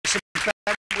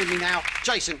with me now.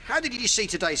 Jason, how did you see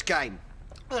today's game?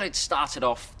 Well, it started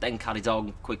off, then carried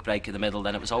on, quick break in the middle,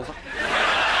 then it was over.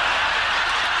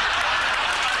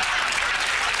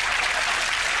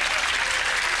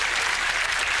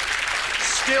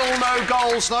 Still no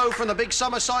goals, though, from the big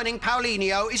summer signing,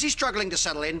 Paulinho. Is he struggling to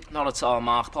settle in? Not at all,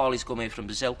 Mark. Paulie's come here from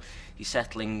Brazil. He's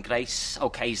settling great.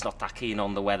 OK, he's not that keen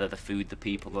on the weather, the food, the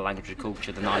people, the language, the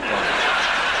culture, the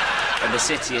nightlife, and the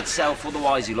city itself.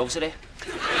 Otherwise, he loves it here.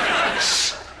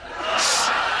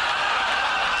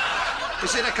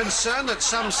 Is it a concern that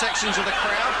some sections of the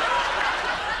crowd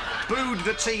booed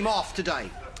the team off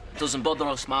today? Doesn't bother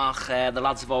us, Mark. The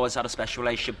lads have always had a special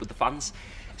relationship with the fans,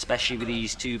 especially with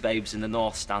these two babes in the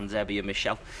north stand, Debbie and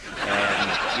Michelle.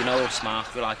 You know us,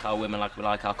 Mark. We like our women like we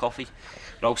like our coffee.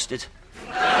 Roasted.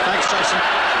 Thanks, Jason.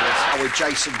 Yes. With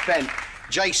Jason Bent.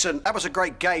 Jason, that was a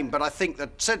great game, but I think the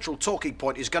central talking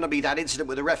point is going to be that incident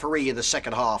with the referee in the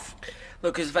second half.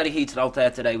 Look, it's very heated out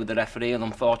there today with the referee, and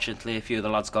unfortunately a few of the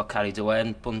lads got carried away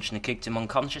and punched and kicked him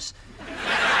unconscious.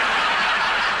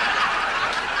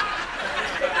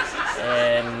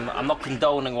 I'm not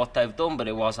condoning what they've done, but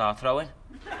it was our throw-in.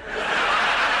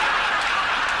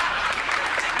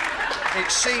 It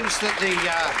seems that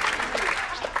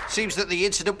the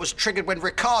incident was triggered when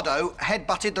Ricardo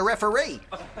headbutted the referee.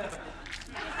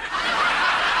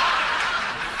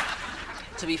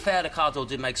 To be fair, Ricardo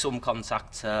did make some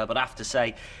contact, but I have to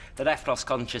say, the ref lost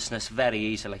consciousness very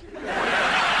easily. Do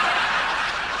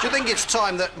you think it's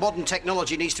time that modern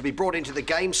technology needs to be brought into the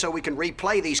game so we can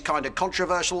replay these kind of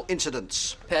controversial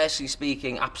incidents? Personally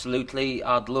speaking, absolutely.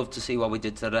 I'd love to see what we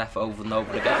did to the ref over and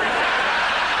over again.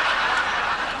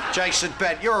 Jason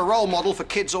Bent, you're a role model for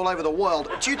kids all over the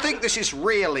world. Do you think this is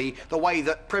really the way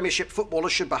that Premiership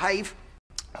footballers should behave?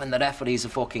 When the referee's a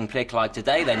fucking prick like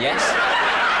today, then yes.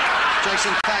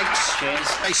 Jason, thanks. Cheers.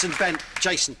 Jason Bent.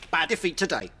 Jason, bad defeat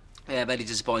today. Yeah, very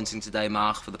disappointing today,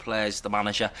 Mark, for the players, the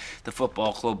manager, the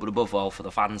football club, but above all for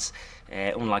the fans.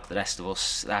 Unlike the rest of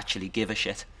us, they actually give a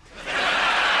shit.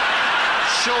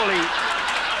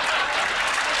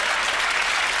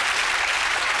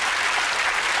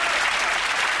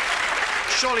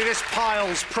 Surely this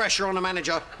piles pressure on a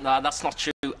manager. No, that's not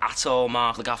true at all,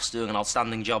 Mark. The gaff's doing an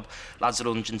outstanding job. Lads are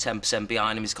 110%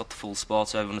 behind him. He's got the full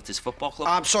support of everyone at his football club.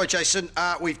 I'm sorry, Jason.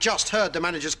 We've just heard the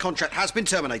manager's contract has been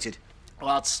terminated.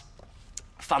 Well, that's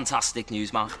fantastic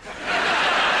news, Mark.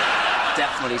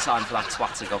 Definitely time for that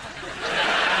twat to go.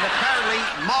 And apparently,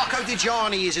 Marco Di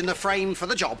Gianni is in the frame for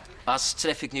the job. That's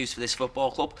terrific news for this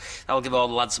football club. That'll give all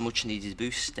the lads a much-needed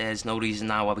boost. There's no reason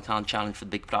now why we can't challenge for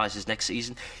the big prizes next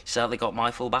season. He's certainly got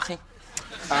my full backing.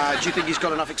 Do you think he's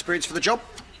got enough experience for the job?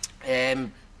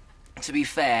 To be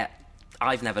fair,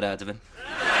 I've never heard of him.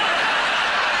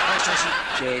 Thanks, Jason.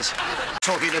 Cheers.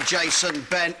 Talking to Jason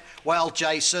Bent. Well,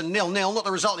 Jason, 0-0, not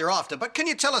the result you're after, but can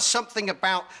you tell us something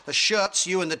about the shirts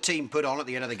you and the team put on at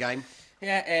the end of the game?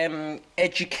 Yeah,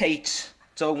 educate,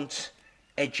 don't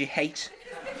educate.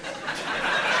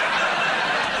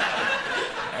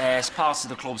 As part of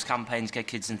the club's campaign to get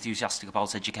kids enthusiastic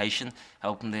about education,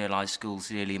 help them realise school's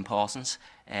really important.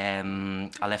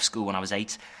 I left school when I was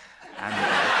 8, and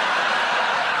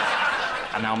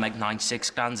I now make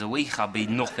 96 grand a week. I'd be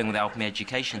nothing without my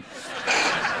education.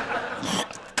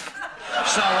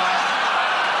 So,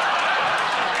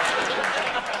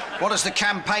 what does the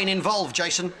campaign involve,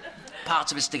 Jason?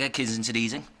 Part of it's to get kids into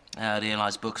reading. I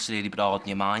realise books really broaden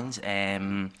your mind.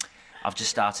 I've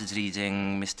just started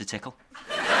reading Mr. Tickle.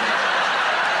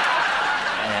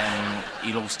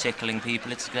 He loves tickling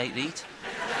people. It's a great read.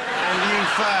 And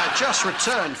you've just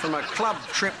returned from a club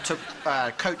trip to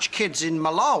coach kids in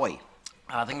Malawi.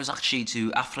 I think it was actually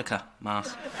to Africa, Mark.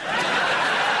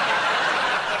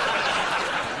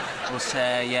 It was,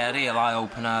 yeah, a real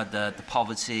eye-opener. The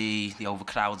poverty, the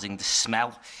overcrowding, the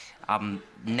smell. I'm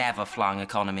never flying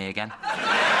economy again.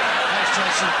 Thanks,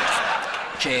 Jason.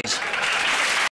 Cheers.